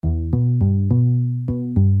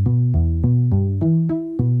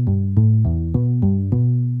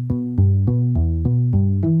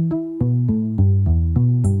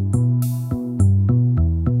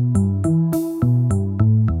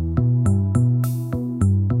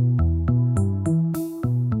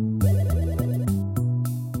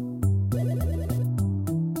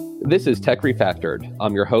This is Tech Refactored.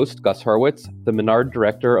 I'm your host, Gus Hurwitz, the Menard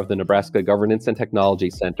Director of the Nebraska Governance and Technology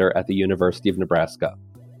Center at the University of Nebraska.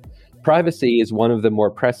 Privacy is one of the more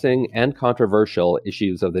pressing and controversial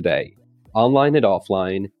issues of the day. Online and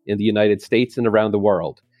offline, in the United States and around the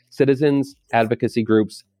world, citizens, advocacy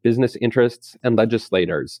groups, business interests, and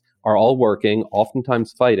legislators are all working,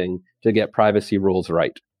 oftentimes fighting, to get privacy rules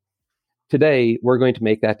right. Today, we're going to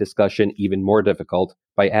make that discussion even more difficult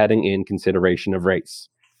by adding in consideration of race.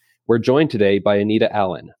 We're joined today by Anita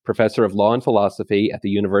Allen, professor of law and philosophy at the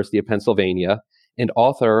University of Pennsylvania and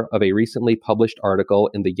author of a recently published article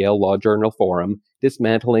in the Yale Law Journal Forum,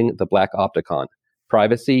 Dismantling the Black Opticon: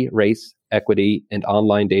 Privacy, Race, Equity, and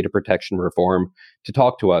Online Data Protection Reform, to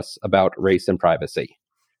talk to us about race and privacy.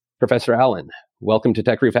 Professor Allen, welcome to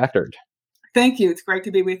Tech Refactored. Thank you. It's great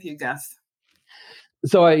to be with you, Gus.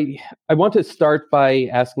 So I want to start by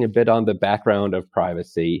asking a bit on the background of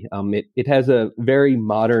privacy. It has a very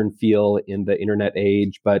modern feel in the internet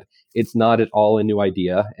age, but it's not at all a new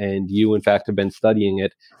idea. And you, in fact, have been studying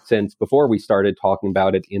it since before we started talking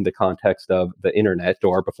about it in the context of the internet,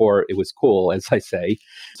 or before it was cool, as I say.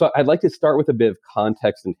 So I'd like to start with a bit of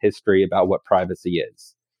context and history about what privacy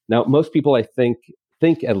is. Now, most people, I think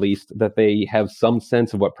at least, that they have some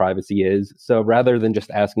sense of what privacy is. So rather than just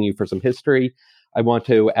asking you for some history, I want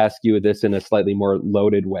to ask you this in a slightly more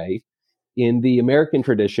loaded way. In the American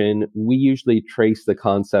tradition, we usually trace the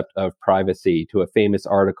concept of privacy to a famous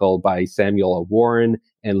article by Samuel L. Warren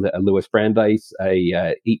and Louis Brandeis, a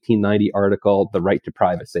 1890 article, The Right to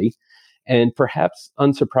Privacy. And perhaps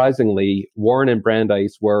unsurprisingly, Warren and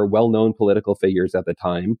Brandeis were well-known political figures at the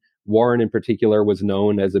time. Warren in particular was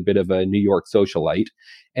known as a bit of a New York socialite,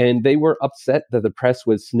 and they were upset that the press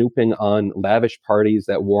was snooping on lavish parties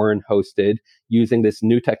that Warren hosted using this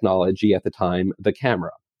new technology at the time, the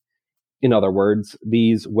camera. In other words,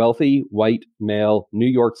 these wealthy, white, male New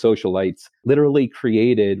York socialites literally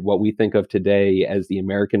created what we think of today as the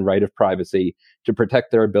American right of privacy to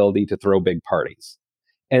protect their ability to throw big parties.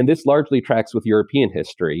 And this largely tracks with European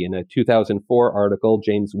history. In a 2004 article,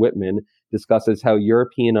 James Whitman discusses how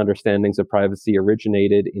European understandings of privacy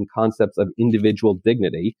originated in concepts of individual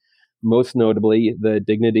dignity, most notably the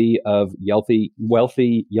dignity of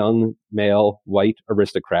wealthy young male white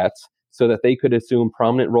aristocrats, so that they could assume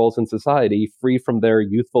prominent roles in society free from their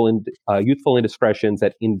youthful indiscretions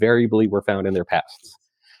that invariably were found in their pasts.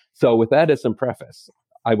 So with that as some preface,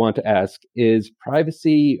 I want to ask, is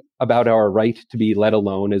privacy about our right to be let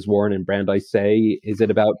alone, as Warren and Brandeis say? Is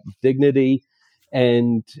it about dignity?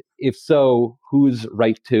 And if so, whose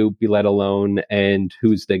right to be let alone and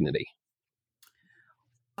whose dignity?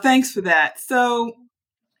 Thanks for that. So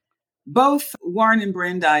both Warren and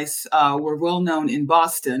Brandeis were well known in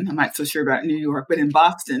Boston. I'm not so sure about New York, but in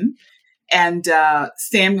Boston. And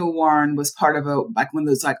Samuel Warren was part of one of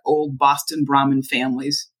those old Boston Brahmin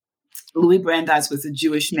families. Louis Brandeis was a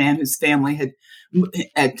Jewish man whose family had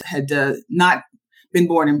not been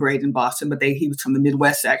born and bred in Boston, but he was from the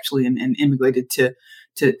Midwest actually, and immigrated to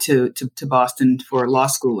Boston for law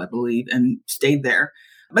school, I believe, and stayed there.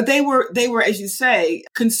 But they were, as you say,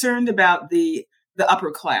 concerned about the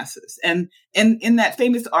upper classes. And in that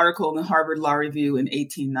famous article in the Harvard Law Review in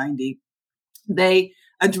 1890, they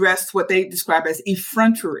addressed what they describe as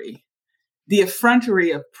effrontery. The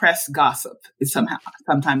effrontery of press gossip is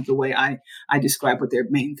sometimes the way I describe what their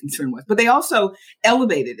main concern was. But they also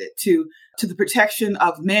elevated it to the protection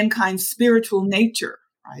of mankind's spiritual nature,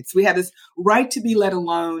 right? So we have this right to be let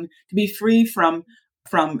alone, to be free from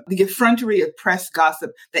the effrontery of press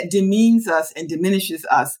gossip that demeans us and diminishes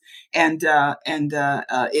us, and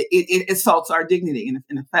it assaults our dignity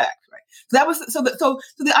in effect, right? So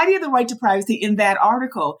the idea of the right to privacy in that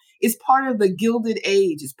article is part of the Gilded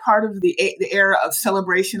Age. It's part of the era of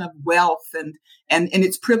celebration of wealth and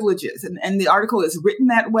its privileges. And the article is written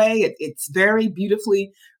that way. It's very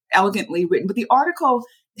beautifully, elegantly written. But the article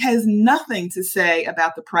has nothing to say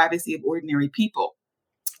about the privacy of ordinary people.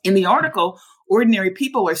 In the article, ordinary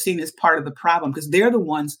people are seen as part of the problem because they're the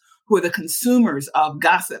ones who are the consumers of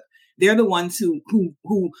gossip. They're the ones who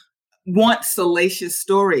want salacious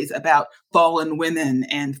stories about fallen women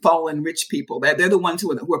and fallen rich people. They're the ones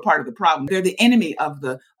who are part of the problem. They're the enemy of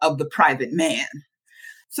the private man.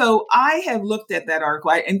 So I have looked at that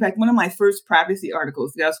article. In fact, one of my first privacy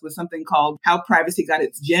articles, Gus, was something called How Privacy Got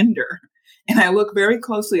Its Gender. And I look very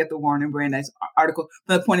closely at the Warren and Brandeis article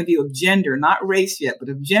from the point of view of gender, not race yet, but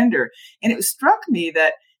of gender. And it struck me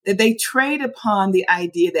that they trade upon the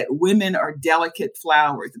idea that women are delicate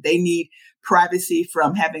flowers, that they need privacy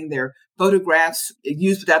from having their photographs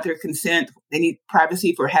used without their consent. They need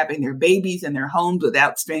privacy for having their babies in their homes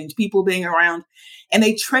without strange people being around. And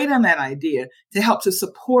they trade on that idea to help to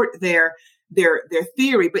support their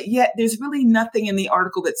theory. But yet there's really nothing in the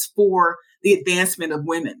article that's for the advancement of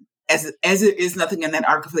women, as it is nothing in that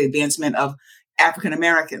article for the advancement of African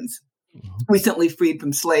Americans recently freed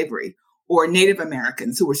from slavery, or Native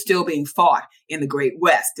Americans who were still being fought in the Great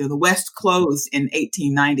West. The West closed in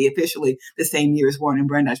 1890, officially the same year as Warren and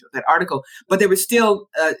Brandeis wrote that article. But there were still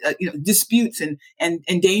disputes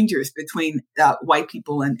and dangers between white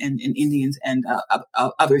people and Indians and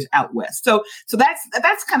others out west. So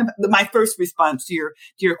that's kind of my first response to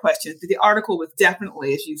your question. The article was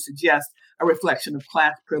definitely, as you suggest, a reflection of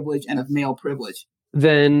class privilege and of male privilege.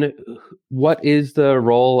 Then what is the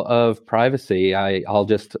role of privacy? I'll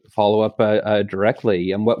just follow up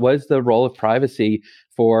directly. And what was the role of privacy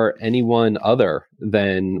for anyone other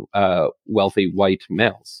than wealthy white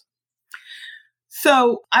males?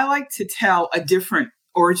 So I like to tell a different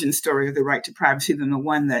origin story of the right to privacy than the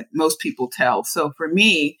one that most people tell. So for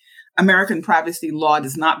me, American privacy law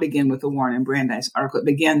does not begin with the Warren and Brandeis article. It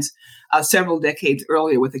begins several decades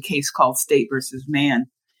earlier with a case called State versus Mann,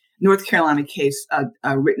 North Carolina case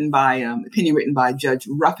opinion written by Judge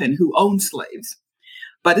Ruffin, who owned slaves.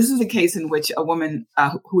 But this is a case in which a woman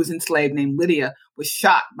who was enslaved named Lydia was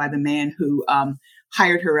shot by the man who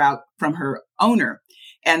hired her out from her owner.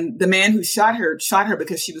 And the man who shot her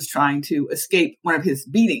because she was trying to escape one of his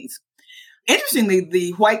beatings. Interestingly,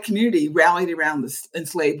 the white community rallied around the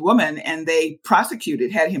enslaved woman, and they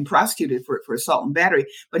had him prosecuted for assault and battery,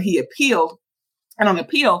 but he appealed. And on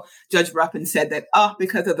appeal, Judge Ruffin said that,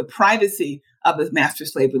 because of the privacy of the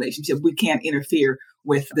master-slave relationship, we can't interfere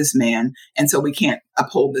with this man. And so we can't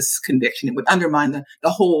uphold this conviction. It would undermine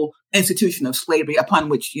the whole institution of slavery upon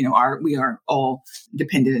which, we are all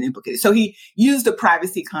dependent and implicated. So he used the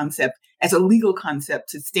privacy concept as a legal concept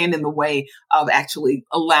to stand in the way of actually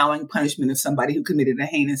allowing punishment of somebody who committed a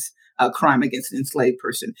heinous crime against an enslaved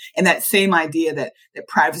person. And that same idea that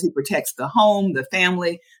privacy protects the home, the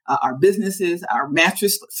family, our businesses, our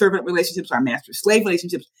master-servant relationships, our master-slave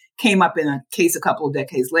relationships came up in a case a couple of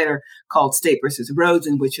decades later called State versus Rhodes,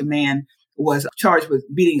 in which a man was charged with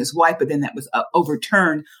beating his wife, but then that was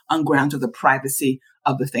overturned on grounds of the privacy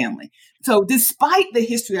of the family. So despite the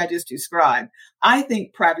history I just described, I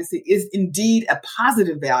think privacy is indeed a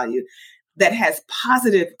positive value that has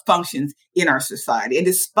positive functions in our society. And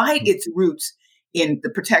despite its roots in the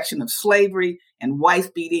protection of slavery and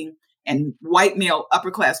wife beating and white male upper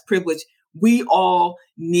class privilege, we all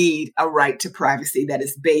need a right to privacy that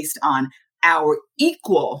is based on our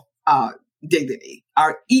equal dignity,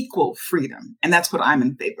 our equal freedom. And that's what I'm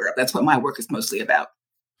in favor of. That's what my work is mostly about.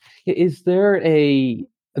 Is there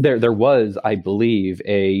there was, I believe,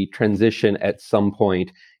 a transition at some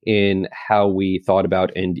point in how we thought about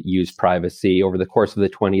and used privacy over the course of the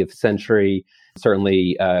 20th century.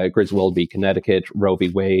 Certainly, Griswold v. Connecticut, Roe v.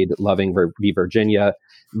 Wade, Loving v. Virginia.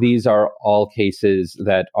 These are all cases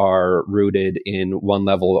that are rooted in one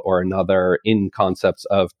level or another in concepts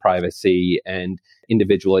of privacy and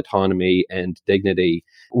individual autonomy and dignity.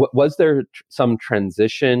 Was there some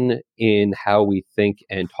transition in how we think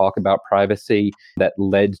and talk about privacy that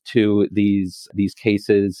led to these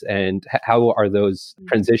cases? And how are those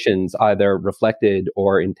transitions either reflected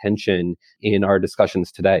or in tension in our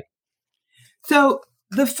discussions today? So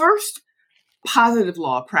the first positive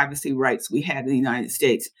law privacy rights we had in the United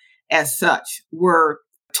States as such were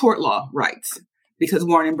tort law rights, because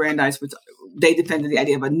Warren and Brandeis, they defended the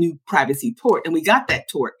idea of a new privacy tort. And we got that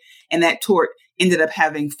tort. And that tort ended up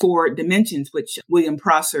having 4 dimensions, which William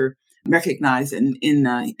Prosser recognized in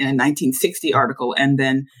a 1960 article, and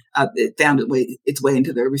then it found its way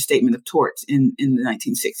into the restatement of torts in the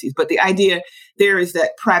 1960s. But the idea there is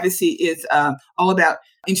that privacy is all about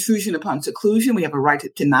intrusion upon seclusion. We have a right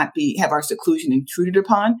to not have our seclusion intruded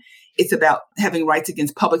upon. It's about having rights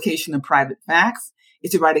against publication of private facts.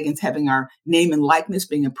 It's a right against having our name and likeness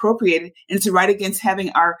being appropriated. And it's a right against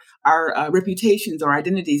having our reputations or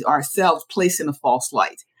identities ourselves placed in a false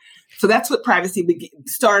light. So that's what privacy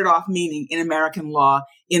started off meaning in American law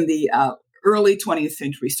in the early 20th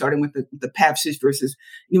century, starting with the Pabst versus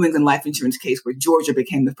New England life insurance case, where Georgia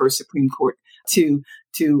became the first Supreme Court to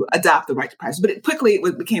adopt the right to privacy. But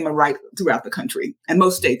it became a right throughout the country. And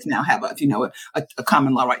most states now have a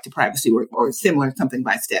common law right to privacy or similar something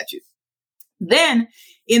by statute. Then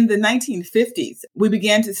in the 1950s, we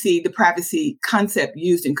began to see the privacy concept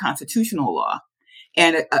used in constitutional law.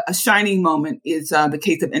 And a shining moment is the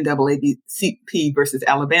case of NAACP versus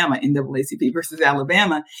Alabama,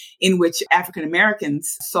 in which African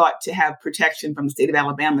Americans sought to have protection from the state of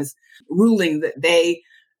Alabama's ruling that they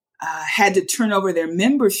had to turn over their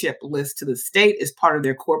membership list to the state as part of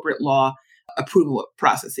their corporate law approval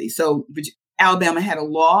processes. So Alabama had a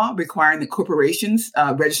law requiring that corporations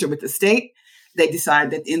register with the state. They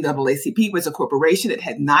decided that the NAACP was a corporation that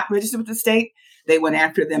had not registered with the state. They went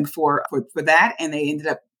after them for that, and they ended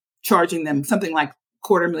up charging them something like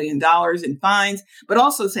 $250,000 in fines, but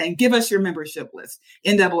also saying, give us your membership list.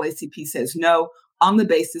 NAACP says no, on the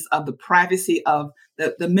basis of the privacy of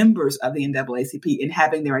the members of the NAACP in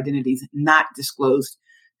having their identities not disclosed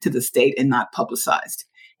to the state and not publicized.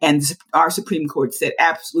 And our Supreme Court said,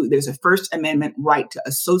 absolutely, there's a First Amendment right to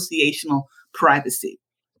associational privacy.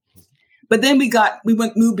 But then we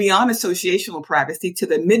moved beyond associational privacy to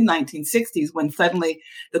the mid-1960s when suddenly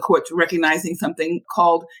the courts were recognizing something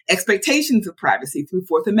called expectations of privacy through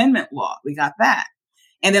Fourth Amendment law. We got that.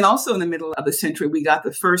 And then also in the middle of the century, we got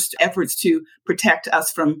the first efforts to protect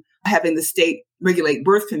us from having the state regulate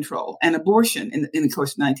birth control and abortion in the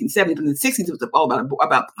course of the 1970s. In the 60s, it was all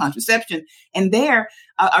about contraception. And there,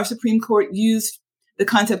 our Supreme Court used the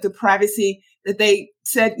concept of privacy that they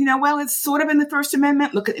said, well, it's sort of in the First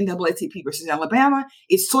Amendment. Look at NAACP versus Alabama.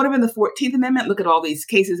 It's sort of in the 14th Amendment. Look at all these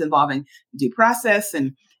cases involving due process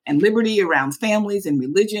and liberty around families and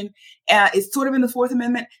religion. It's sort of in the Fourth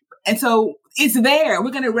Amendment. And so it's there.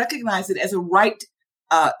 We're going to recognize it as a right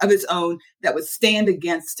of its own that would stand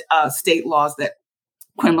against state laws that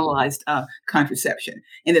criminalized contraception.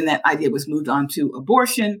 And then that idea was moved on to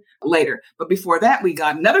abortion later. But before that, we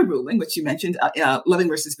got another ruling, which you mentioned, Loving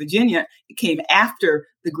versus Virginia. It came after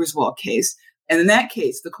the Griswold case. And in that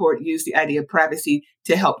case, the court used the idea of privacy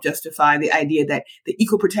to help justify the idea that the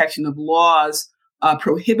equal protection of laws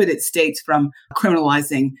prohibited states from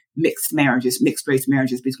criminalizing mixed race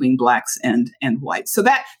marriages between blacks and whites. So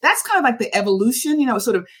that's kind of like the evolution,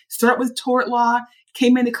 sort of start with tort law,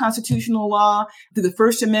 came into constitutional law through the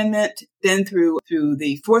First Amendment, then through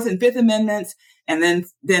the Fourth and Fifth Amendments, and then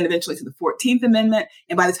eventually to the 14th Amendment.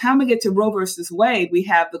 And by the time we get to Roe versus Wade, we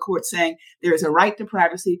have the court saying there is a right to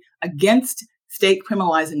privacy against state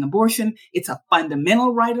criminalizing abortion. It's a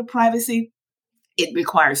fundamental right of privacy. It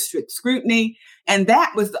requires strict scrutiny. And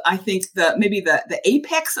that was, I think, maybe the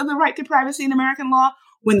apex of the right to privacy in American law,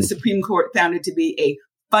 when the Supreme Court found it to be a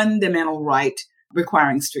fundamental right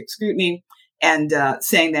requiring strict scrutiny. And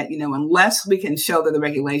saying that, unless we can show that the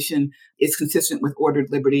regulation is consistent with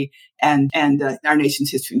ordered liberty and our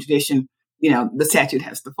nation's history and tradition, the statute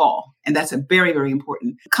has to fall. And that's a very, very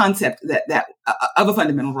important concept that of a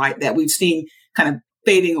fundamental right that we've seen kind of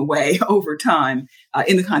fading away over time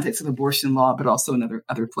in the context of abortion law, but also in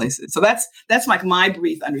other places. So that's like my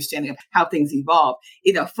brief understanding of how things evolve,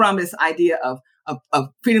 from this idea of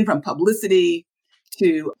freedom from publicity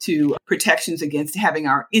to protections against having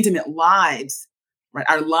our intimate lives, right?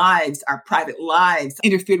 Our private lives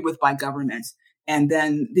interfered with by governments. And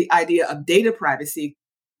then the idea of data privacy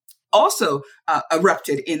also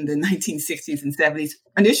erupted in the 1960s and 70s,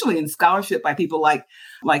 initially in scholarship by people like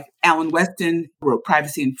Alan Weston, who wrote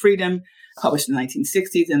Privacy and Freedom, published in the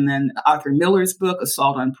 1960s, and then Arthur Miller's book,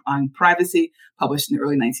 Assault on Privacy, published in the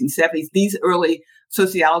early 1970s. These early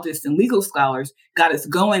sociologists and legal scholars got us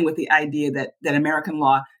going with the idea that American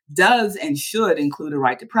law does and should include a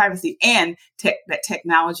right to privacy, and that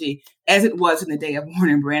technology, as it was in the day of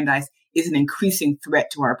Warren and Brandeis, is an increasing threat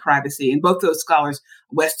to our privacy. And both those scholars,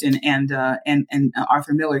 Weston and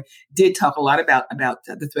Arthur Miller, did talk a lot about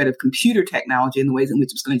the threat of computer technology and the ways in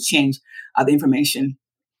which it's going to change the information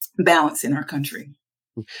balance in our country.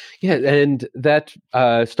 Yeah, and that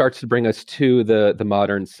starts to bring us to the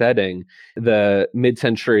modern setting. The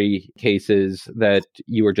mid-century cases that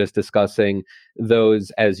you were just discussing,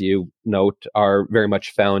 those, as you note, are very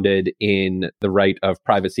much founded in the right of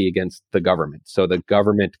privacy against the government. So the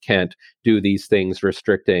government can't do these things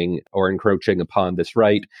restricting or encroaching upon this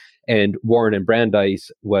right. And Warren and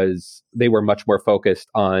Brandeis they were much more focused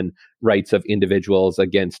on rights of individuals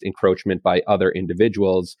against encroachment by other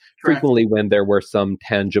individuals, Correct. Frequently when there were some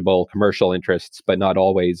tangible commercial interests, but not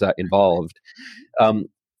always involved.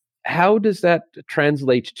 How does that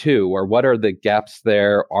translate to, or what are the gaps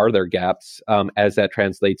there? Are there gaps as that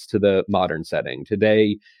translates to the modern setting?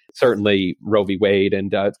 Today, certainly Roe v. Wade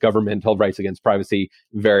and governmental rights against privacy,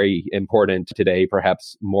 very important today,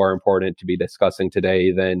 perhaps more important to be discussing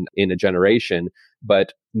today than in a generation.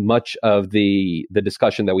 But much of the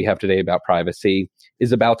discussion that we have today about privacy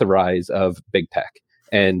is about the rise of big tech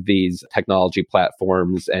and these technology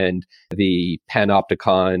platforms and the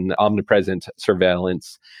panopticon omnipresent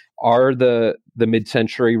surveillance. Are the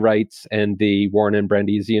mid-century rights and the Warren and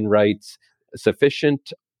Brandeisian rights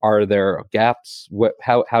sufficient? Are there gaps?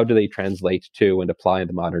 How do they translate to and apply in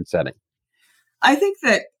the modern setting? I think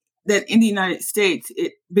that in the United States,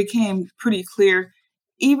 it became pretty clear,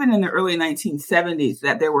 even in the early 1970s,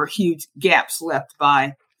 that there were huge gaps left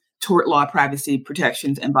by tort law privacy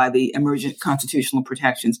protections and by the emergent constitutional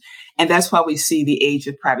protections. And that's why we see the age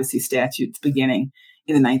of privacy statutes beginning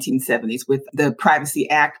in the 1970s, with the Privacy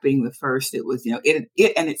Act being the first. It was,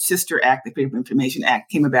 it and its sister act, the Freedom of Information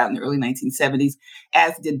Act, came about in the early 1970s,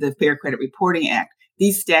 as did the Fair Credit Reporting Act.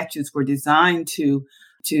 These statutes were designed to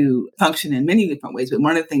function in many different ways, but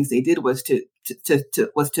one of the things they did was to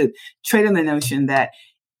trade on the notion that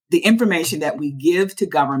the information that we give to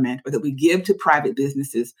government or that we give to private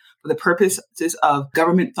businesses for the purposes of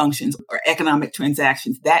government functions or economic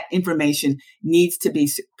transactions, that information needs to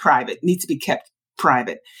be private, needs to be kept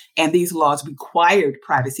private. And these laws required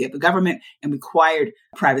privacy of the government and required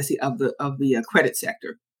privacy of the credit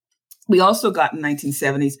sector. We also got in the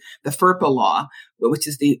 1970s the FERPA law, which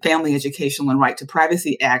is the Family Educational and Right to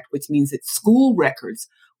Privacy Act, which means that school records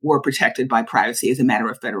were protected by privacy as a matter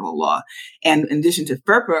of federal law. And in addition to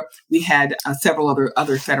FERPA, we had several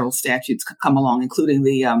other federal statutes come along, including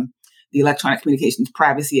the Electronic Communications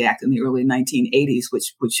Privacy Act in the early 1980s,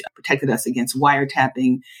 which protected us against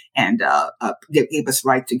wiretapping and gave us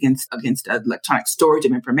rights against electronic storage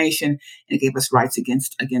of information, and it gave us rights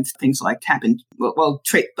against things like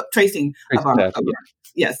tracing of our.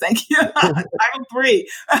 Yes, thank you. Title 3,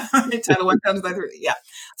 Title 1, Title 3. Yeah.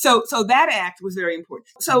 So that act was very important.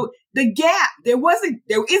 So the gap, there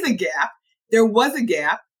is a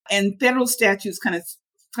gap, and federal statutes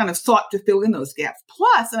kind of sought to fill in those gaps.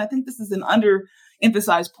 Plus, and I think this is an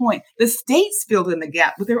underemphasized point, the states filled in the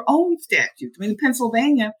gap with their own statutes. I mean, in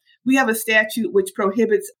Pennsylvania, we have a statute which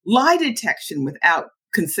prohibits lie detection without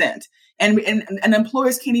consent, and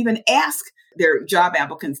employers can't even ask their job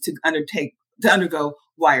applicants to undergo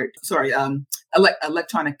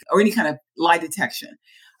electronic or any kind of lie detection.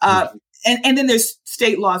 And then there's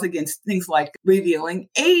state laws against things like revealing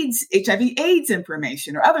HIV/AIDS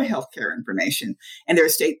information or other healthcare information. And there are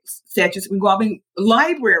state statutes involving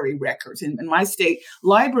library records. In my state,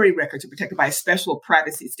 library records are protected by a special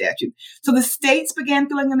privacy statute. So the states began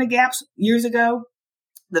filling in the gaps years ago.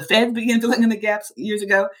 The feds began filling in the gaps years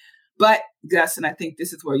ago. But Gus, and I think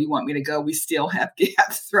this is where you want me to go, we still have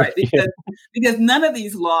gaps, right? Because none of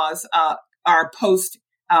these laws are post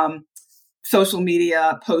social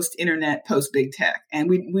media, post internet, post big tech, and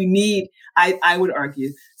we need, I would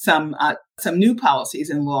argue, some new policies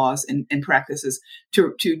and laws and practices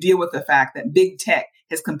to deal with the fact that big tech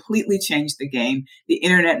has completely changed the game. The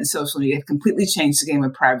internet and social media have completely changed the game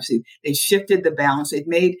of privacy. They've shifted the balance. They've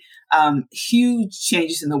made huge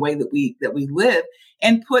changes in the way that we live,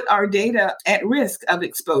 and put our data at risk of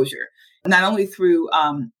exposure, not only through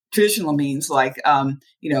traditional means like,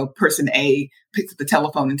 person A picks up the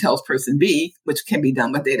telephone and tells person B, which can be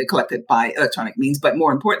done with data collected by electronic means, but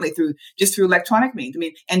more importantly, through electronic means. I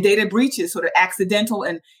mean, and data breaches, sort of accidental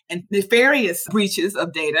and nefarious breaches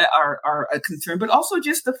of data are a concern, but also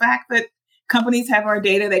just the fact that companies have our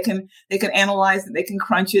data. They can analyze it, they can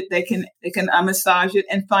crunch it, they can massage it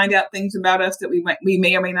and find out things about us that we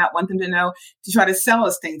may or may not want them to know, to try to sell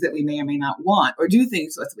us things that we may or may not want, or do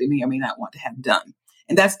things that we may or may not want to have done.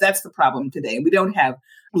 And that's the problem today. We don't have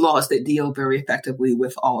laws that deal very effectively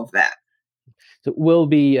with all of that. So we'll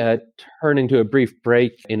be turning to a brief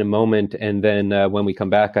break in a moment. And then when we come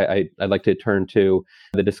back, I'd like to turn to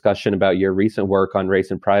the discussion about your recent work on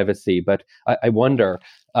race and privacy. But I wonder,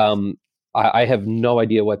 I have no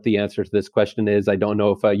idea what the answer to this question is. I don't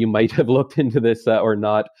know if you might have looked into this or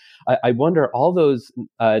not. I wonder, all those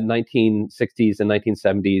 1960s and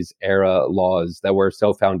 1970s era laws that were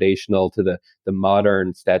so foundational to the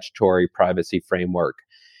modern statutory privacy framework,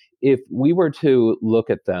 if we were to look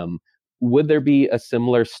at them, would there be a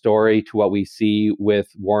similar story to what we see with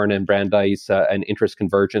Warren and Brandeis, an interest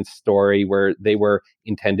convergence story where they were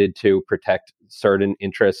intended to protect certain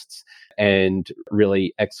interests and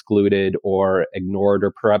really excluded or ignored,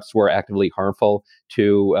 or perhaps were actively harmful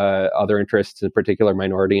to other interests, in particular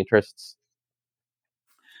minority interests?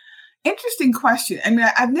 Interesting question. I mean,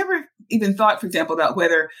 I've never even thought, for example, about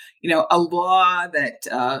whether, a law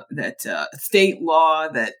a state law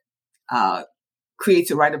that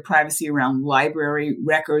creates a right of privacy around library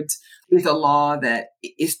records is a law that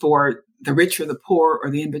is for the rich or the poor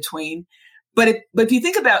or the in-between. But if you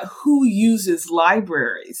think about who uses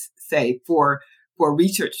libraries, say, for for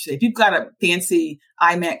research. If you've got a fancy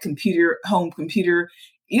iMac computer, home computer,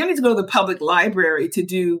 you don't need to go to the public library to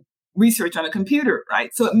do research on a computer,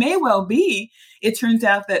 right? So it may well be, it turns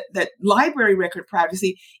out that library record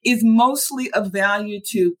privacy is mostly of value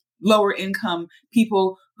to lower income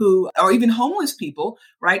people who, or even homeless people,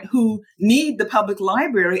 right, who need the public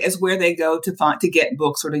library as where they go to get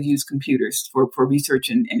books or to use computers for research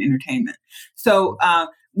and entertainment. So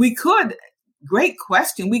great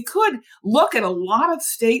question. We could look at a lot of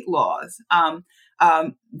state laws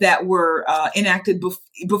that were enacted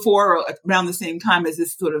before or around the same time as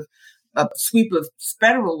this sort of sweep of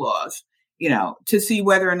federal laws, to see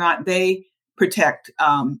whether or not they protect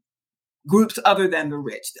groups other than the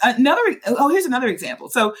rich. Here's another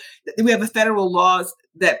example. So we have the federal laws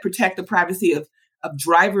that protect the privacy of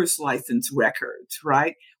driver's license records,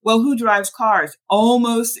 right? Well, who drives cars?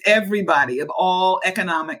 Almost everybody of all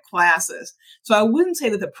economic classes. So I wouldn't say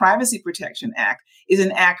that the Privacy Protection Act is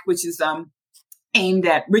an act which is aimed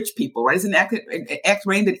at rich people, right? It's an act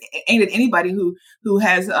aimed at anybody who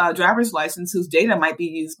has a driver's license whose data might be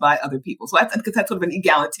used by other people. So that's sort of an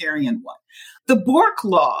egalitarian one. The Bork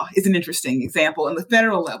Law is an interesting example on the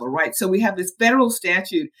federal level, right? So we have this federal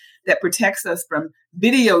statute that protects us from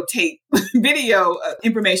video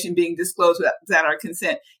information being disclosed without our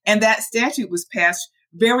consent. And that statute was passed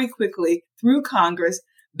very quickly through Congress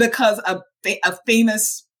because a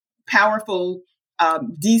famous, powerful,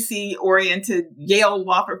 DC-oriented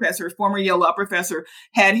former Yale law professor,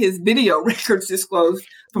 had his video records disclosed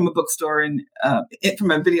from a bookstore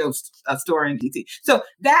from a video store in DC. So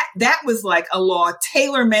that was like a law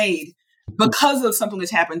tailor-made because of something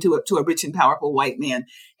that's happened to a rich and powerful white man.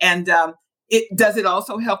 And does it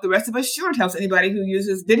also help the rest of us? Sure, it helps anybody who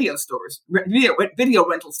uses video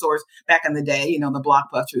rental stores back in the day, the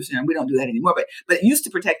Blockbusters. We don't do that anymore, but it used to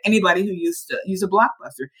protect anybody who used to use a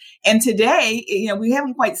Blockbuster. And today, we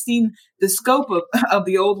haven't quite seen the scope of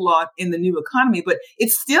the old law in the new economy, but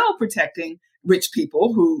it's still protecting rich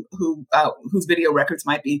people whose video records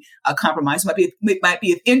might be compromised, might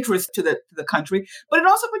be of interest to the country. But it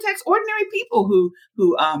also protects ordinary people who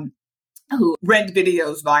rent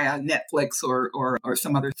videos via Netflix or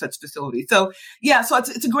some other such facility. So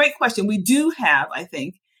it's a great question. We do have, I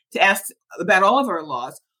think, to ask about all of our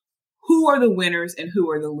laws, who are the winners and who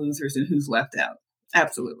are the losers and who's left out?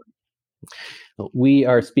 Absolutely. We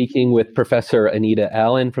are speaking with Professor Anita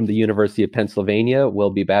Allen from the University of Pennsylvania.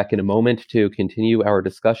 We'll be back in a moment to continue our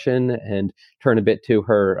discussion and turn a bit to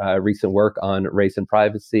her recent work on race and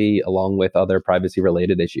privacy, along with other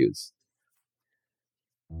privacy-related issues.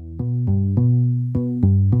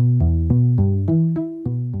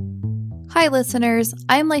 Hi, listeners.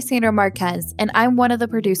 I'm Lysandra Marquez, and I'm one of the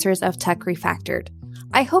producers of Tech Refactored.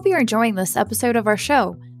 I hope you're enjoying this episode of our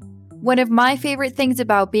show. One of my favorite things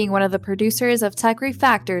about being one of the producers of Tech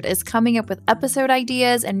Refactored is coming up with episode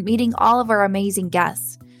ideas and meeting all of our amazing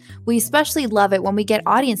guests. We especially love it when we get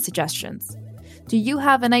audience suggestions. Do you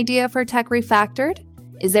have an idea for Tech Refactored?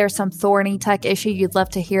 Is there some thorny tech issue you'd love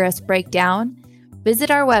to hear us break down? Visit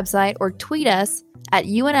our website or tweet us at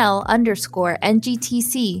UNL_NGTC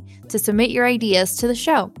to submit your ideas to the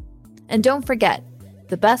show. And don't forget,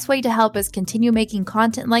 the best way to help us continue making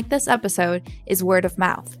content like this episode is word of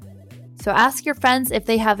mouth. So ask your friends if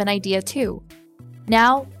they have an idea too.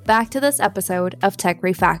 Now, back to this episode of Tech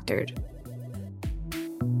Refactored.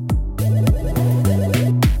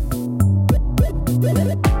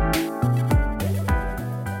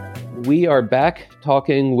 We are back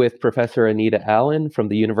talking with Professor Anita Allen from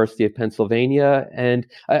the University of Pennsylvania. And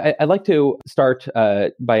I'd like to start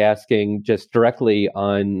by asking just directly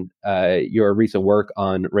on your recent work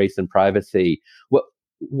on race and privacy.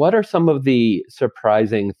 What are some of the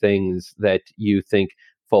surprising things that you think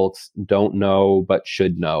folks don't know but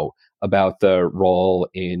should know about the role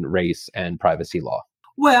in race and privacy law?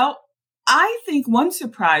 Well, I think one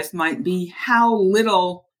surprise might be how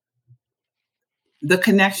little the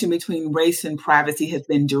connection between race and privacy has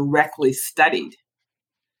been directly studied.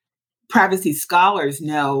 Privacy scholars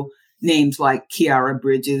know names like Kiara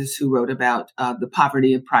Bridges, who wrote about the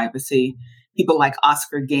poverty of privacy, people like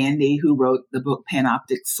Oscar Gandy, who wrote the book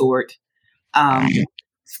Panoptic Sort.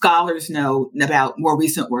 Scholars know about more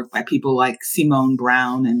recent work by people like Simone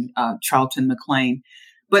Brown and Charlton McClain.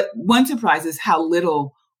 But one surprise is how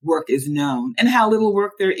little work is known and how little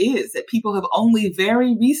work there is, that people have only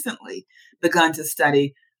very recently begun to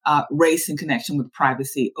study race in connection with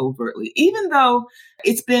privacy overtly, even though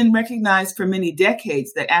it's been recognized for many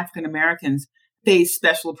decades that African Americans face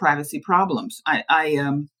special privacy problems.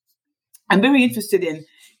 I'm very interested in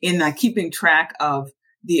keeping track of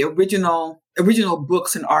the original original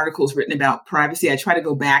books and articles written about privacy. I try to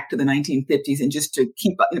go back to the 1950s and just to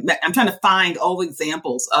I'm trying to find all the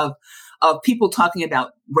examples of people talking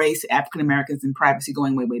about race, African Americans, and privacy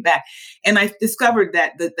going way, way back. And I discovered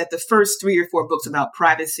that the first 3 or 4 books about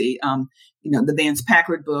privacy, the Vance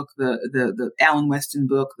Packard book, the Alan Weston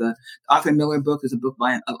book, the Arthur Miller book, is a book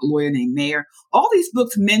by a lawyer named Mayer. All these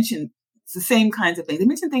books mention the same kinds of things. They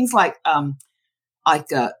mention things like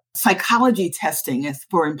psychology testing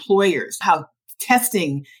for employers, how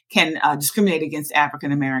testing can discriminate against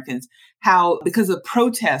African Americans, how because of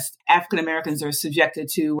protest, African Americans are subjected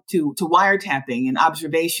to wiretapping and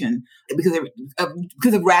observation because of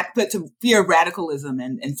fear of radicalism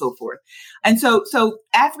and so forth. And so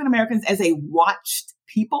African Americans as a watched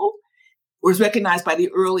people was recognized by the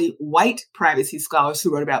early white privacy scholars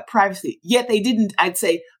who wrote about privacy. Yet they didn't, I'd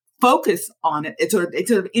say, focus on it. It's sort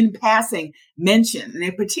of in passing mention, and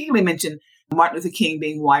they particularly mentioned Martin Luther King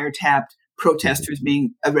being wiretapped, protesters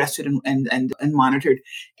being arrested and monitored,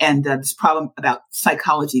 and this problem about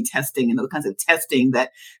psychology testing and those kinds of testing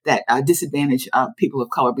that disadvantage people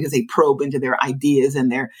of color because they probe into their ideas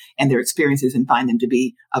and their experiences and find them to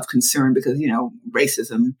be of concern because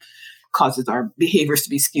racism causes our behaviors to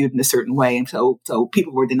be skewed in a certain way, and so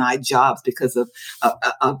people were denied jobs because of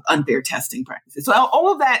unfair testing practices. So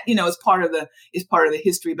all of that is part of the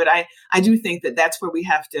history, but I do think that that's where we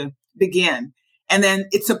have to begin. And then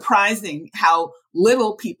it's surprising how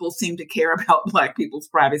little people seem to care about Black people's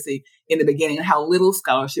privacy in the beginning and how little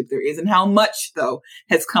scholarship there is and how much, though,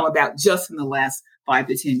 has come about just in the last 5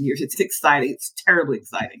 to 10 years. It's exciting. It's terribly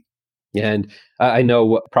exciting. And I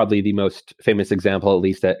know probably the most famous example, at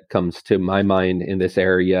least that comes to my mind in this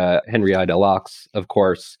area, Henrietta Lacks, of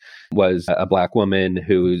course, was a Black woman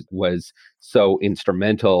who was so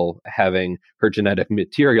instrumental having her genetic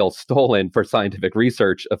material stolen for scientific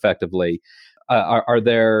research effectively. Are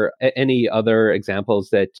there any other examples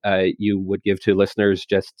that you would give to listeners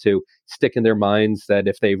just to stick in their minds that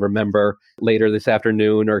if they remember later this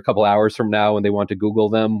afternoon or a couple hours from now and they want to Google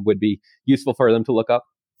them would be useful for them to look up?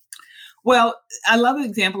 Well, I love the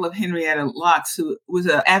example of Henrietta Lacks, who was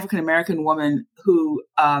an African-American woman who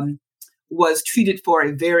was treated for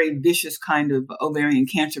a very vicious kind of ovarian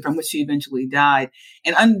cancer from which she eventually died.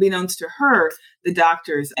 And unbeknownst to her, the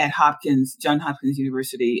doctors at Johns Hopkins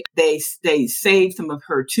University, they saved some of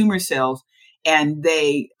her tumor cells, and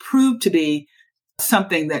they proved to be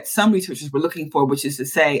something that some researchers were looking for, which is to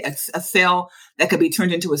say a cell that could be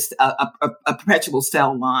turned into a perpetual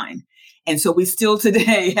cell line. And so we still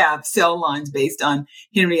today have cell lines based on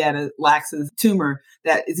Henrietta Lacks's tumor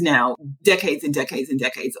that is now decades and decades and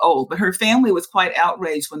decades old. But her family was quite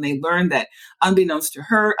outraged when they learned that, unbeknownst to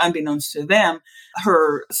her, unbeknownst to them,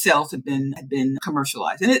 her cells had been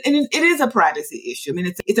commercialized. And it is a privacy issue. I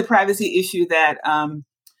mean, it's a privacy issue that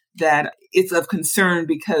it's of concern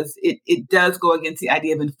because it does go against the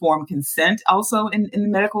idea of informed consent also in the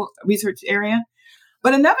medical research area.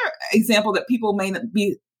 But another example that people may not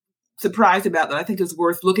be surprised about that I think is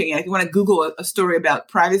worth looking at, if you want to Google a story about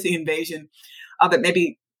privacy invasion that may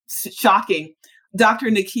be shocking, Dr.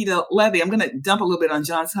 Nikita Levy, I'm going to dump a little bit on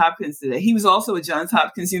Johns Hopkins today. He was also a Johns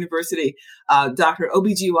Hopkins University doctor,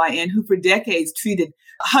 OBGYN, who for decades treated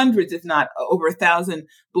hundreds, if not over 1,000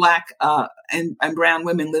 Black and brown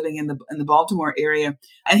women living in the Baltimore area.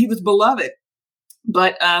 And he was beloved.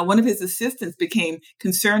 But one of his assistants became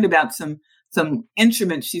concerned about some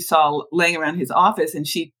instruments she saw laying around his office, and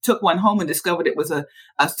she took one home and discovered it was a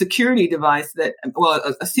security device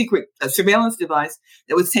a secret surveillance device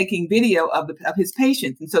that was taking video of his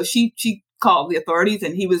patients. And so she called the authorities,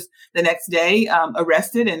 and he was the next day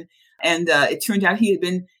arrested. And it turned out he had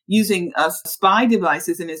been using spy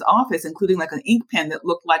devices in his office, including like an ink pen that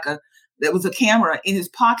looked like that was a camera in his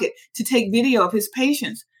pocket to take video of his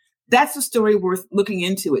patients. That's a story worth looking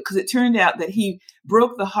into it, because it turned out that he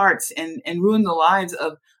broke the hearts and ruined the lives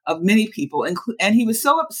of many people. And he was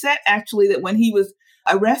so upset, actually, that when he was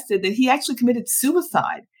arrested, that he actually committed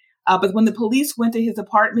suicide. But when the police went to his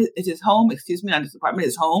home,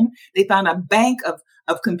 they found a bank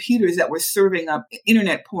of computers that were serving up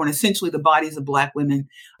internet porn, essentially the bodies of Black women,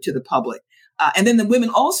 to the public. And then the women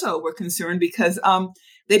also were concerned because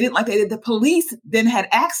they didn't like that the police then had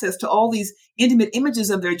access to all these intimate images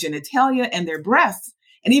of their genitalia and their breasts.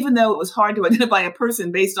 And even though it was hard to identify a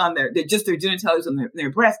person based on their genitalia and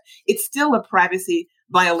their breasts, it's still a privacy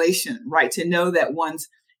violation, right? To know that one's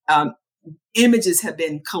images have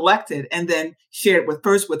been collected and then shared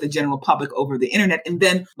first with the general public over the internet, and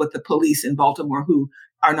then with the police in Baltimore, who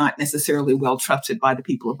are not necessarily well trusted by the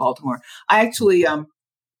people of Baltimore. I actually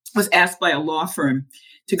was asked by a law firm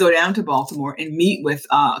to go down to Baltimore and meet with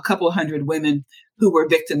a couple of hundred women who were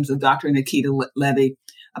victims of Dr. Nikita Levy,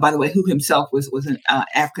 by the way, who himself was an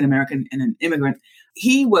African-American and an immigrant.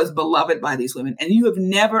 He was beloved by these women. And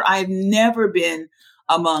I have never been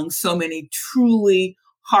among so many truly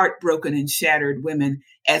heartbroken and shattered women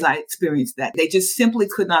as I experienced that. They just simply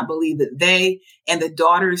could not believe that they and the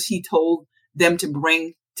daughters he told them to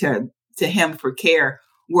bring to him for care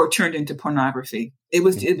were turned into pornography.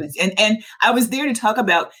 And I was there to talk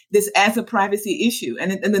about this as a privacy issue.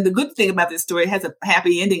 And then the good thing about this story, it has a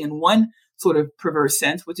happy ending in one sort of perverse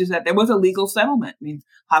sense, which is that there was a legal settlement. I mean,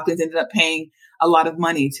 Hopkins ended up paying a lot of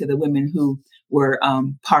money to the women who were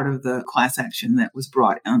part of the class action that was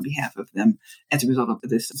brought on behalf of them as a result of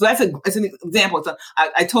this. So that's an example. So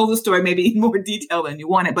I told the story maybe in more detail than you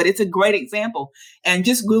wanted, but it's a great example. And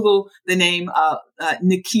just Google the name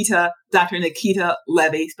Nikita, Dr. Nikita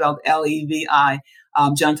Levy, spelled Levi,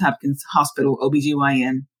 Johns Hopkins Hospital,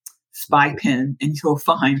 OBGYN, spy pin, and you'll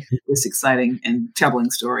find this exciting and troubling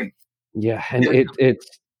story. Yeah, and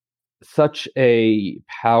it's such a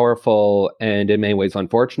powerful and in many ways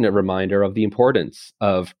unfortunate reminder of the importance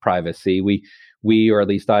of privacy. We or at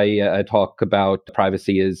least I talk about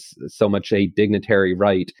privacy as so much a dignitary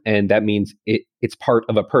right, and that means it's part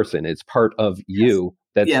of a person. It's part of you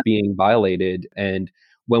that's being violated. And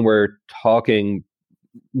when we're talking,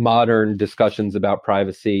 modern discussions about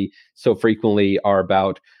privacy so frequently are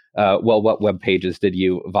about what web pages did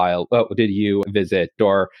you visit,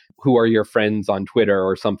 or who are your friends on Twitter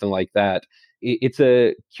or something like that. It's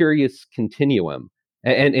a curious continuum.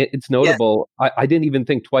 And it's notable. Yes. I didn't even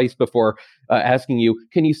think twice before asking you,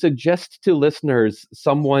 can you suggest to listeners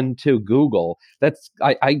someone to Google?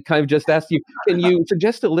 I kind of just asked you, can you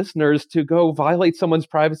suggest to listeners to go violate someone's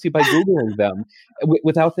privacy by Googling them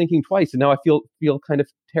without thinking twice? And now I feel kind of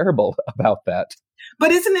terrible about that.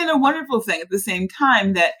 But isn't it a wonderful thing at the same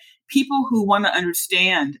time that people who want to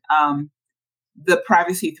understand the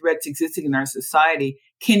privacy threats existing in our society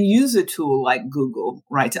can use a tool like Google,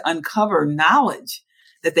 right, to uncover knowledge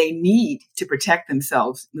that they need to protect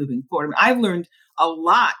themselves moving forward? I mean, I've learned a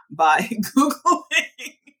lot by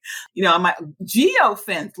Googling. I'm like,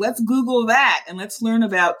 geofence, let's Google that. And let's learn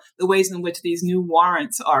about the ways in which these new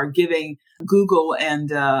warrants are giving Google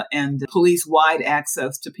and police wide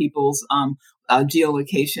access to people's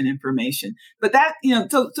geolocation information. But that,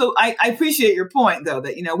 so I appreciate your point, though,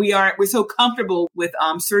 that, we're so comfortable with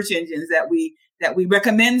search engines that we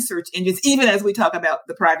recommend search engines, even as we talk about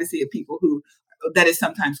the privacy of people that is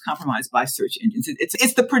sometimes compromised by search engines.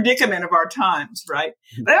 It's the predicament of our times, right?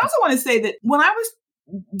 But I also want to say that when I was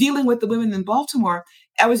dealing with the women in Baltimore,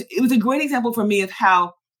 it was a great example for me of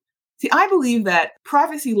how, I believe that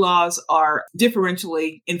privacy laws are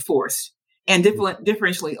differentially enforced and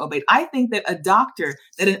differentially obeyed. I think that a doctor,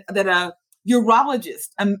 that a urologist,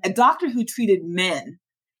 a doctor who treated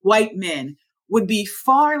white men, would be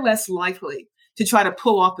far less likely to try to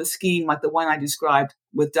pull off a scheme like the one I described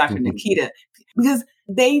with Dr. Nikita, because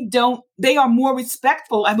they are more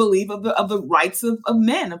respectful, I believe, of the rights of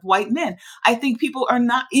men, of white men. I think people are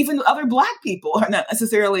not, even other Black people are not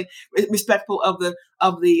necessarily respectful of the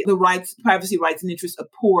rights, privacy rights and interests of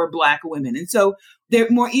poor Black women. And so they're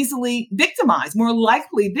more easily victimized, more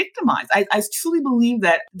likely victimized. I truly believe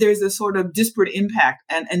that there's a sort of disparate impact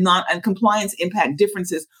and compliance impact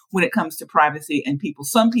differences when it comes to privacy and people.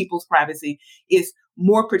 Some people's privacy is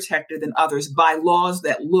more protected than others by laws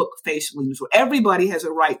that look facially neutral. Everybody has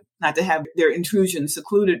a right not to have their intrusion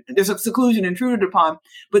secluded. There's a seclusion intruded upon,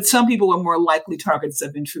 but some people are more likely targets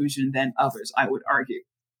of intrusion than others, I would argue.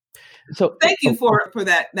 So thank you for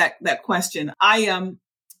that question. I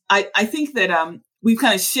think that we've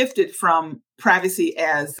kind of shifted from privacy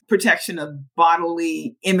as protection of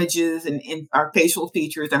bodily images and in our facial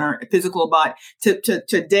features and our physical body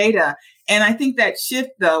to data. And I think that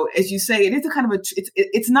shift, though, as you say, it is a kind of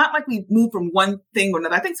it's not like we move from one thing or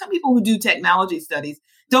another. I think some people who do technology studies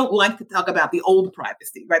don't like to talk about the old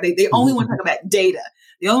privacy, right? They only want to talk about data.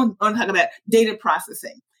 They only want to talk about data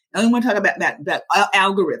processing. They only want to talk about that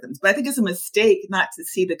algorithms. But I think it's a mistake not to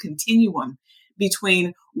see the continuum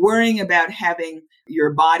between worrying about having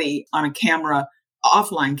your body on a camera,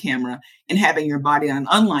 offline camera, and having your body on an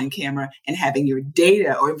online camera, and having your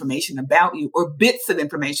data or information about you or bits of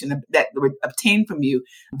information that were obtained from you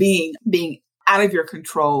being out of your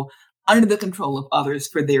control, under the control of others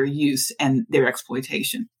for their use and their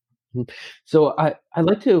exploitation. So I'd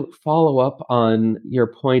like to follow up on your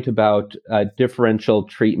point about differential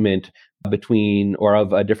treatment between or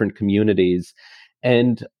of different communities.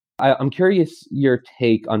 And I'm curious your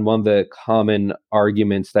take on one of the common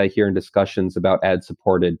arguments that I hear in discussions about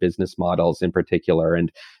ad-supported business models in particular.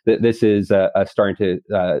 And this is starting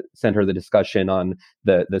to center the discussion on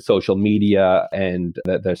the social media and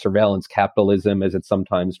the surveillance capitalism, as it's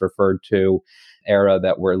sometimes referred to, era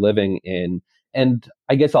that we're living in. And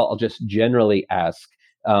I guess I'll just generally ask,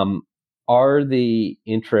 are the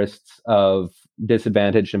interests of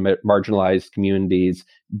disadvantaged and marginalized communities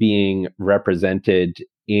being represented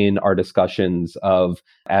in our discussions of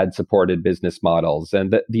ad-supported business models?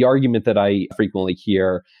 And the argument that I frequently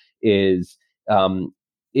hear is,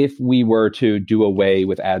 if we were to do away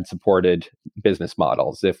with ad-supported business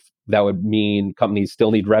models, if that would mean companies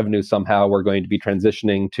still need revenue somehow, we're going to be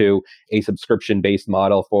transitioning to a subscription-based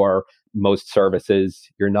model for most services.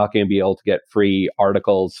 You're not going to be able to get free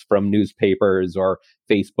articles from newspapers, or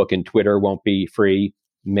Facebook and Twitter won't be free.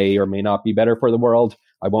 May or may not be better for the world.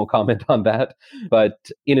 I won't comment on that.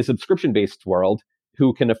 But in a subscription-based world,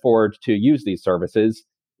 who can afford to use these services?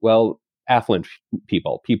 Well, affluent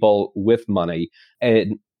people with money.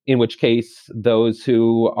 And in which case, those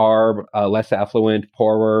who are less affluent,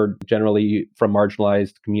 poorer, generally from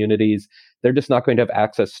marginalized communities, they're just not going to have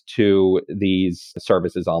access to these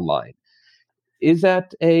services online. Is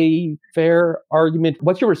that a fair argument?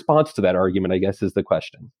 What's your response to that argument, I guess, is the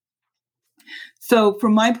question. So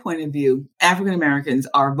from my point of view, African Americans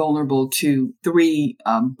are vulnerable to three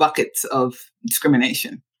buckets of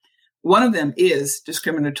discrimination. One of them is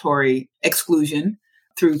discriminatory exclusion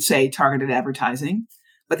through, say, targeted advertising.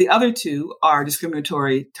 But the other two are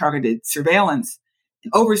discriminatory targeted surveillance,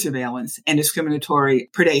 over-surveillance, and discriminatory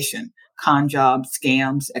predation, con jobs,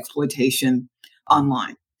 scams, exploitation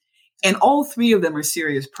online. And all three of them are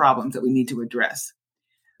serious problems that we need to address.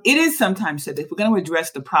 It is sometimes said that if we're going to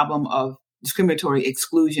address the problem of discriminatory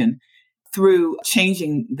exclusion through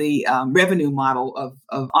changing the revenue model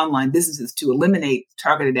of online businesses to eliminate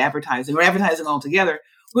targeted advertising or advertising altogether,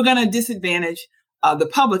 we're going to disadvantage the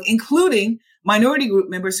public, including minority group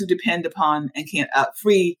members who depend upon and can't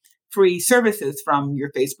free services from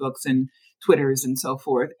your Facebooks and Twitters and so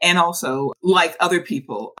forth, and also, like other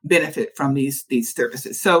people, benefit from these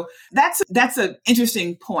services. So that's an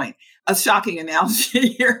interesting point. A shocking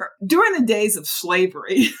analogy here. During the days of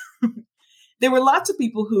slavery, there were lots of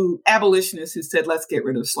abolitionists who said, let's get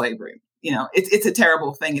rid of slavery. You know, it's a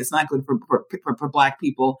terrible thing. It's not good for Black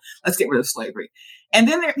people. Let's get rid of slavery. And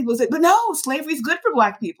then there are people who say, but no, slavery is good for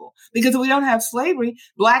Black people, because if we don't have slavery,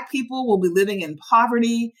 Black people will be living in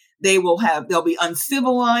poverty. They'll be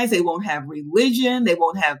uncivilized. They won't have religion. They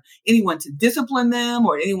won't have anyone to discipline them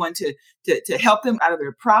or anyone to help them out of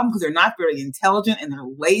their problem, because they're not very intelligent and they're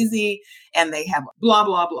lazy and they have blah,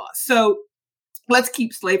 blah, blah. So let's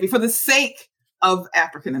keep slavery for the sake of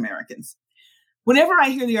African Americans. Whenever I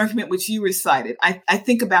hear the argument which you recited, I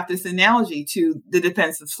think about this analogy to the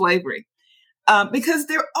defense of slavery, because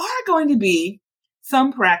there are going to be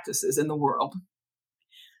some practices in the world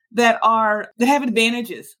that have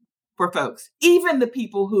advantages for folks, even the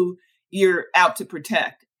people who you're out to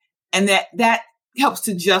protect, and that helps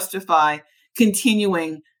to justify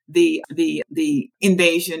continuing the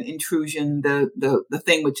invasion, intrusion, the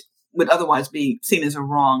thing which would otherwise be seen as a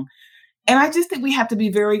wrong. And I just think we have to be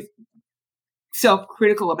very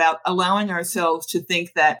self-critical about allowing ourselves to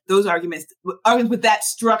think that those arguments with that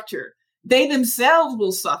structure, they themselves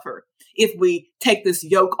will suffer if we take this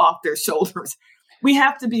yoke off their shoulders. We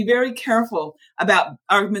have to be very careful about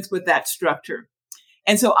arguments with that structure.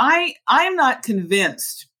 And so I am not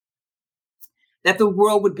convinced that the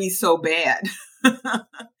world would be so bad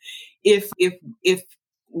if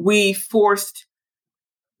we forced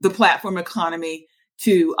the platform economy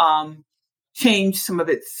to change some of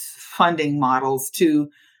its funding models to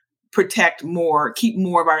protect more, keep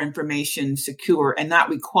more of our information secure, and not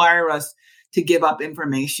require us to give up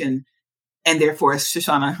information, and therefore, as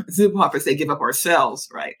Shoshana Zuboff say, give up ourselves,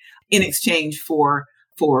 right, in exchange for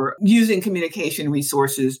using communication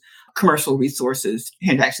resources, commercial resources,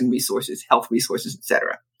 transaction resources, health resources, et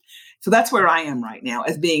cetera. So that's where I am right now,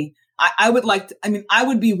 as being, I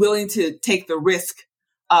would be willing to take the risk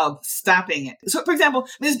of stopping it. So, for example,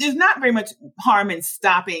 there's not very much harm in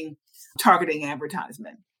stopping targeting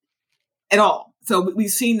advertisement at all. So we've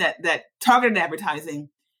seen that targeted advertising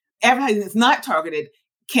that's not targeted,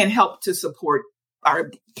 can help to support our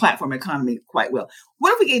platform economy quite well.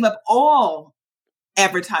 What if we gave up all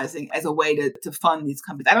advertising as a way to fund these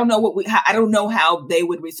companies? I don't know I don't know how they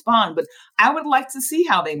would respond, but I would like to see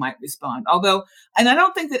how they might respond. And I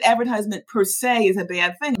don't think that advertisement per se is a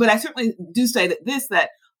bad thing, but I certainly do say that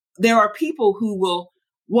there are people who will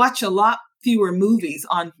watch a lot fewer movies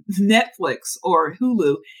on Netflix or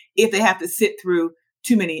Hulu if they have to sit through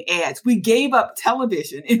too many ads. We gave up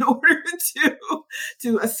television in order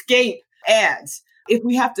to escape ads. If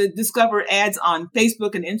we have to discover ads on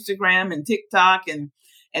Facebook and Instagram and TikTok and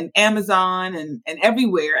Amazon and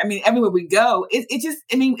everywhere, I mean, everywhere we go, it just,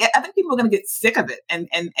 I mean, I think people are going to get sick of it, and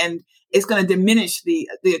it's going to diminish the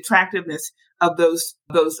attractiveness of those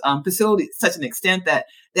facilities to such an extent that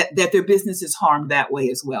their business is harmed that way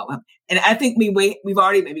as well. And I think we've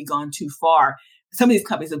already maybe gone too far. Some of these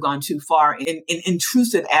companies have gone too far in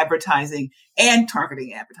intrusive advertising and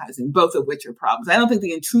targeting advertising, both of which are problems. I don't think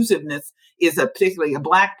the intrusiveness is particularly a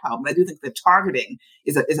Black problem. I do think the targeting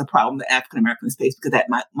is a problem that African Americans face, because that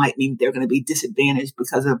might mean they're going to be disadvantaged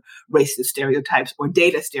because of racist stereotypes or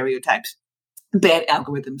data stereotypes, bad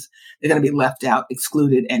algorithms. They're going to be left out,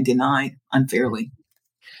 excluded, and denied unfairly.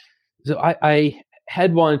 So I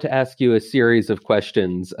had wanted to ask you a series of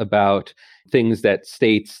questions about things that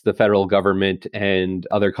states, the federal government, and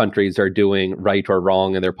other countries are doing right or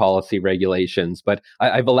wrong in their policy regulations. But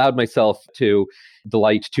I've allowed myself to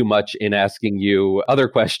delight too much in asking you other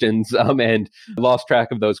questions and lost track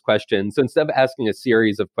of those questions. So instead of asking a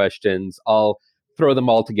series of questions, I'll throw them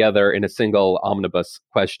all together in a single omnibus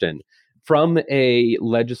question. From a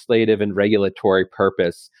legislative and regulatory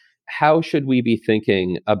purpose, how should we be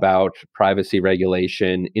thinking about privacy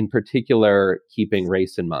regulation, in particular, keeping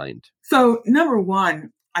race in mind? So, number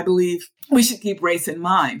one, I believe we should keep race in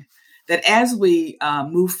mind, that as we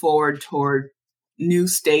move forward toward new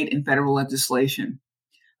state and federal legislation,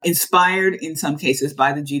 inspired in some cases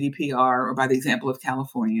by the GDPR or by the example of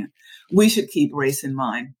California, we should keep race in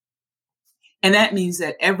mind. And that means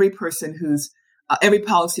that every person every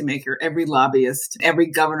policymaker, every lobbyist, every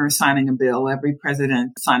governor signing a bill, every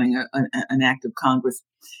president signing an act of Congress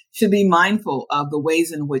should be mindful of the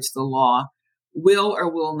ways in which the law will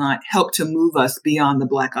or will not help to move us beyond the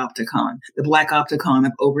Black Opticon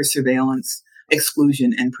of over-surveillance,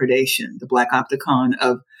 exclusion, and predation, the Black Opticon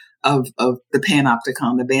of the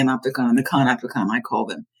Panopticon, the Banopticon, and the Conopticon, I call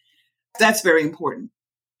them. That's very important.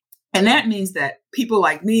 And that means that people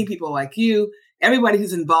like me, people like you, everybody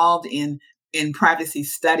who's involved in privacy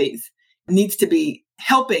studies needs to be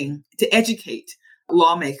helping to educate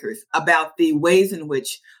lawmakers about the ways in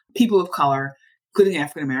which people of color, including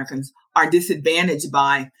African Americans, are disadvantaged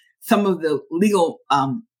by some of the legal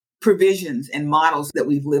provisions and models that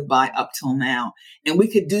we've lived by up till now. And we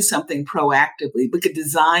could do something proactively. We could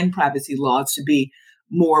design privacy laws to be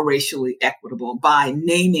more racially equitable by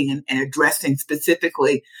naming and addressing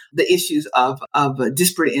specifically the issues of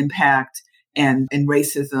disparate impact and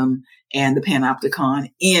racism and the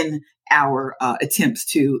Panopticon in our attempts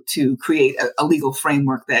to create a legal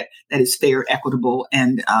framework that is fair, equitable,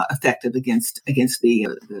 and effective against the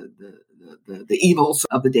evils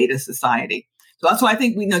of the data society. So that's why I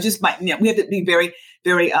think we have to be very,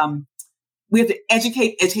 very we have to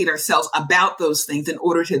educate ourselves about those things in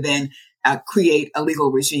order to then create a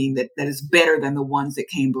legal regime that is better than the ones that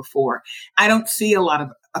came before. I don't see a lot of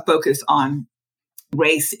a focus on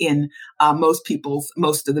race in most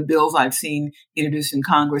of the bills I've seen introduced in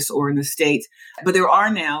Congress or in the states. But there are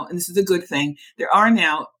now, and this is a good thing, there are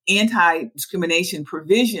now anti-discrimination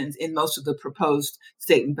provisions in most of the proposed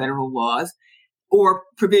state and federal laws, or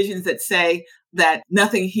provisions that say that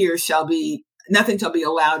nothing shall be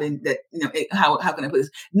allowed in that, how can I put this?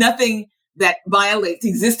 Nothing that violates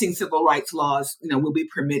existing civil rights laws, will be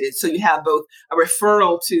permitted. So you have both a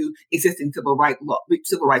referral to existing civil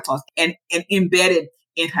rights laws and embedded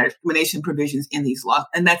anti-discrimination provisions in these laws.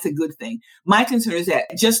 And that's a good thing. My concern is that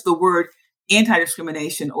just the word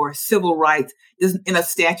anti-discrimination or civil rights in a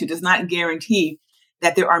statute does not guarantee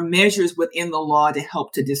that there are measures within the law to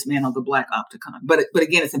help to dismantle the Black Opticon. But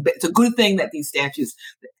again, it's a good thing that these statutes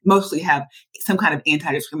mostly have some kind of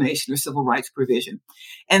anti-discrimination or civil rights provision.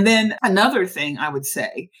 And then another thing I would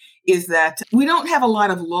say is that we don't have a lot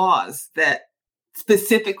of laws that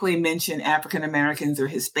specifically mention African Americans or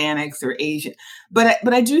Hispanics or Asian. But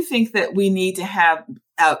I do think that we need to have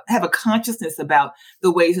a consciousness about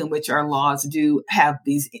the ways in which our laws do have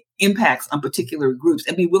these impacts on particular groups,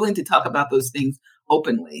 and be willing to talk about those things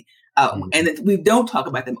openly. And if we don't talk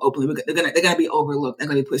about them openly, they're going to be overlooked. They're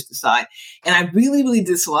going to be pushed aside. And I really, really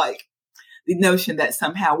dislike the notion that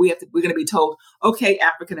somehow we're going to be told, okay,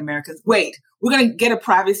 African Americans, wait, we're going to get a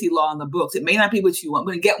privacy law on the books. It may not be what you want.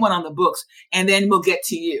 We're going to get one on the books, and then we'll get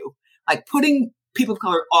to you. Like putting people of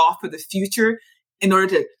color off for the future in order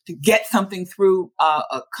to get something through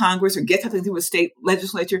a Congress or get something through a state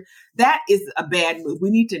legislature, that is a bad move.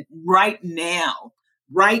 We need to right now,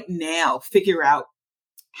 figure out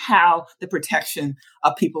how the protection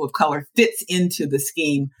of people of color fits into the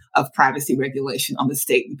scheme of privacy regulation on the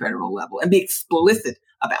state and federal level, and be explicit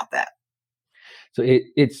about that. So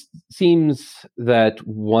it seems that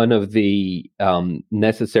one of the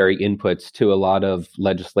necessary inputs to a lot of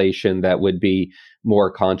legislation that would be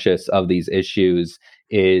more conscious of these issues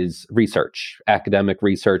is research, academic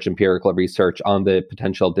research, empirical research on the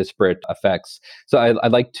potential disparate effects. So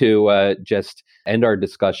I'd like to just end our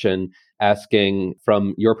discussion asking,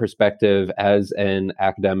 from your perspective as an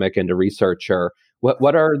academic and a researcher,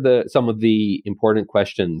 what are some of the important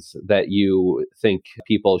questions that you think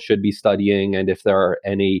people should be studying? And if there are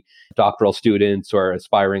any doctoral students or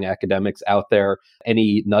aspiring academics out there,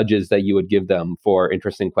 any nudges that you would give them for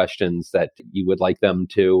interesting questions that you would like them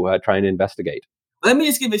to try and investigate? Let me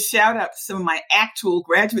just give a shout out to some of my actual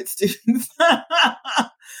graduate students.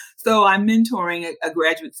 So I'm mentoring a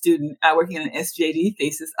graduate student working on an SJD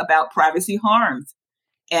thesis about privacy harms.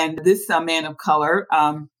 And this man of color,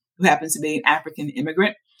 who happens to be an African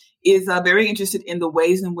immigrant, is very interested in the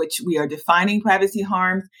ways in which we are defining privacy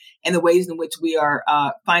harms and the ways in which we are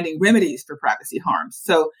finding remedies for privacy harms.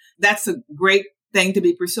 So that's a great thing to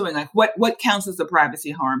be pursuing. Like what counts as a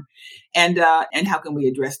privacy harm, and how can we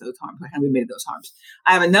address those harms? How can we mitigate those harms?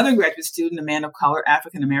 I have another graduate student, a man of color,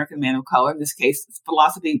 African American man of color, in this case,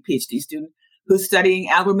 philosophy PhD student, who's studying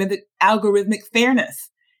algorithmic fairness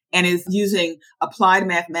and is using applied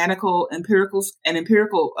mathematical empirical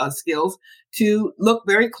skills to look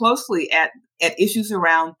very closely at issues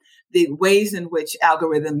around the ways in which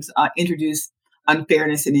algorithms introduce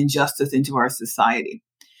unfairness and injustice into our society.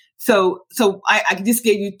 So I just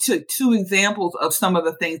gave you two examples of some of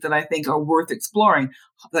the things that I think are worth exploring: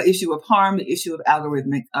 the issue of harm, the issue of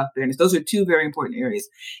algorithmic fairness. Those are two very important areas.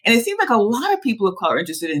 And it seems like a lot of people of color are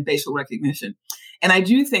interested in facial recognition. And I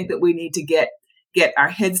do think that we need to get our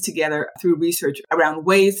heads together through research around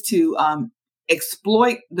ways to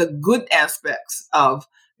exploit the good aspects of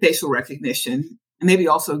facial recognition, and maybe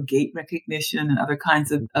also gait recognition and other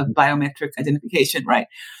kinds of biometric identification, right?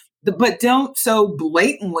 But don't so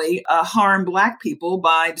blatantly harm Black people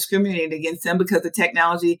by discriminating against them because the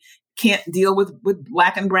technology can't deal with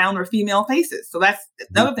Black and brown or female faces. So that's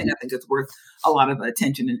another thing I think that's worth a lot of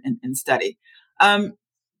attention and study. And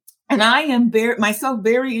I am myself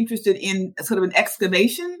very interested in sort of an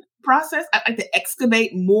excavation process. I'd like to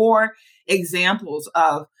excavate more examples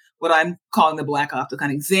of what I'm calling the Black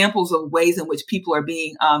Opticon, examples of ways in which people are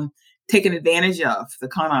being taken advantage of, the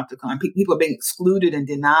Conopticon. People are being excluded and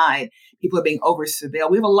denied. People are being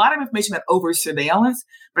over-surveilled. We have a lot of information about over-surveillance,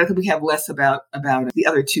 but I think we have less about the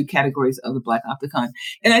other two categories of the Black Opticon.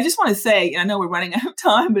 And I just want to say, and I know we're running out of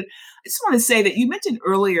time, but I just want to say that you mentioned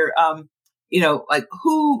earlier,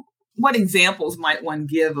 what examples might one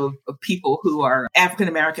give of people who are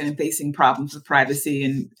African-American and facing problems with privacy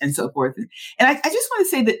and so forth. And I just want to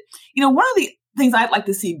say that, one of the things I'd like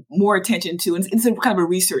to see more attention to, and it's a kind of a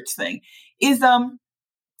research thing, is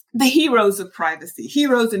the heroes of privacy,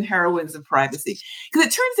 heroes and heroines of privacy. Because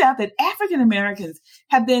it turns out that African Americans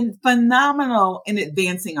have been phenomenal in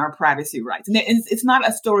advancing our privacy rights. And it's not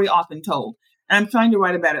a story often told. And I'm trying to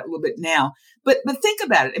write about it a little bit now. But think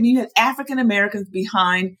about it. I mean, you had African Americans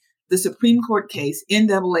behind the Supreme Court case,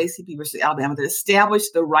 NAACP versus Alabama, that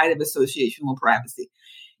established the right of associational privacy.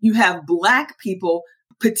 You have Black people,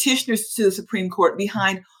 petitioners to the Supreme Court,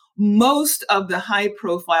 behind most of the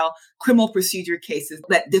high-profile criminal procedure cases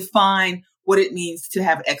that define what it means to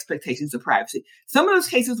have expectations of privacy. Some of those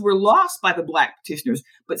cases were lost by the Black petitioners,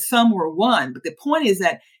 but some were won. But the point is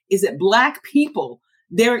that Black people,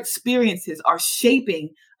 their experiences are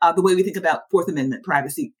shaping the way we think about Fourth Amendment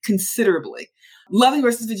privacy considerably. Loving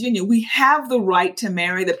versus Virginia, we have the right to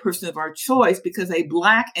marry the person of our choice because a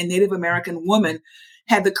Black and Native American woman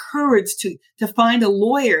had the courage to find a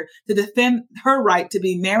lawyer to defend her right to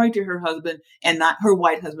be married to her husband and not her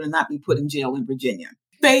white husband and not be put in jail in Virginia.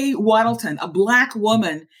 Faye Waddleton, a Black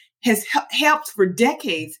woman, has helped for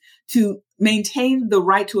decades to maintain the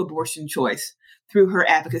right to abortion choice through her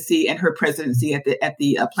advocacy and her presidency at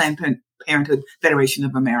the Planned Parenthood Federation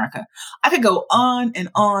of America. I could go on and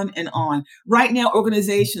on and on. Right now,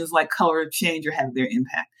 organizations like Color of Change are having their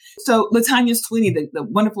impact. So LaTanya Sweeney, the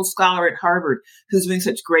wonderful scholar at Harvard, who's doing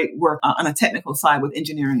such great work on a technical side with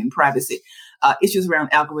engineering and privacy, issues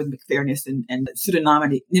around algorithmic fairness and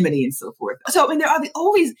pseudonymity and so forth. So, I mean, there are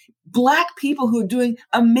always Black people who are doing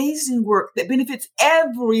amazing work that benefits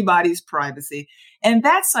everybody's privacy. And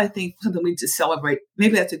that's, I think, something we need to celebrate.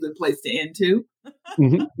 Maybe that's a good place to end too.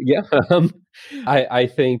 Mm-hmm. Yeah. I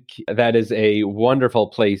think that is a wonderful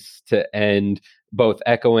place to end, both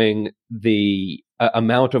echoing the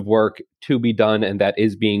amount of work to be done and that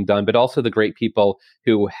is being done, but also the great people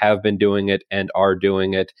who have been doing it and are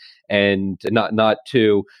doing it. and not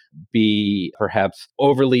to be perhaps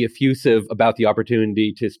overly effusive about the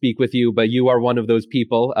opportunity to speak with you, but you are one of those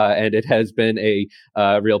people, and it has been a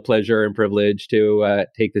real pleasure and privilege to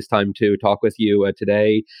take this time to talk with you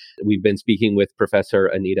today. We've been speaking with Professor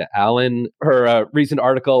Anita Allen. Her recent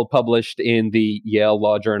article published in the Yale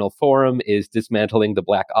Law Journal Forum is Dismantling the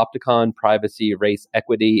Black Opticon, Privacy, Race,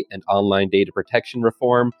 Equity, and Online Data Protection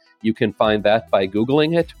Reform. You can find that by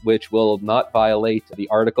Googling it, which will not violate the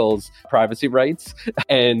article's privacy rights.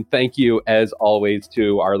 And thank you, as always,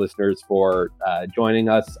 to our listeners for joining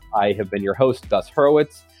us. I have been your host, Gus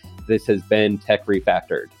Hurwitz. This has been Tech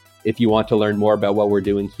Refactored. If you want to learn more about what we're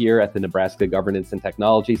doing here at the Nebraska Governance and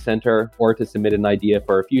Technology Center, or to submit an idea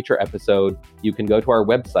for a future episode, you can go to our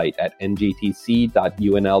website at ngtc.unl.edu,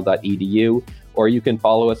 or you can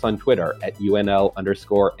follow us on Twitter at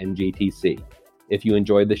UNL_NGTC. If you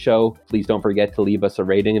enjoyed the show, please don't forget to leave us a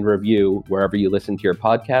rating and review wherever you listen to your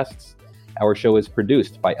podcasts. Our show is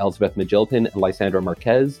produced by Elizabeth Magilton and Lysandra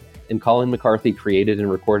Marquez, and Colin McCarthy created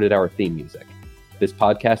and recorded our theme music. This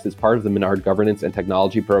podcast is part of the Menard Governance and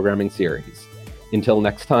Technology Programming Series. Until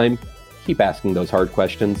next time, keep asking those hard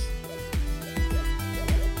questions.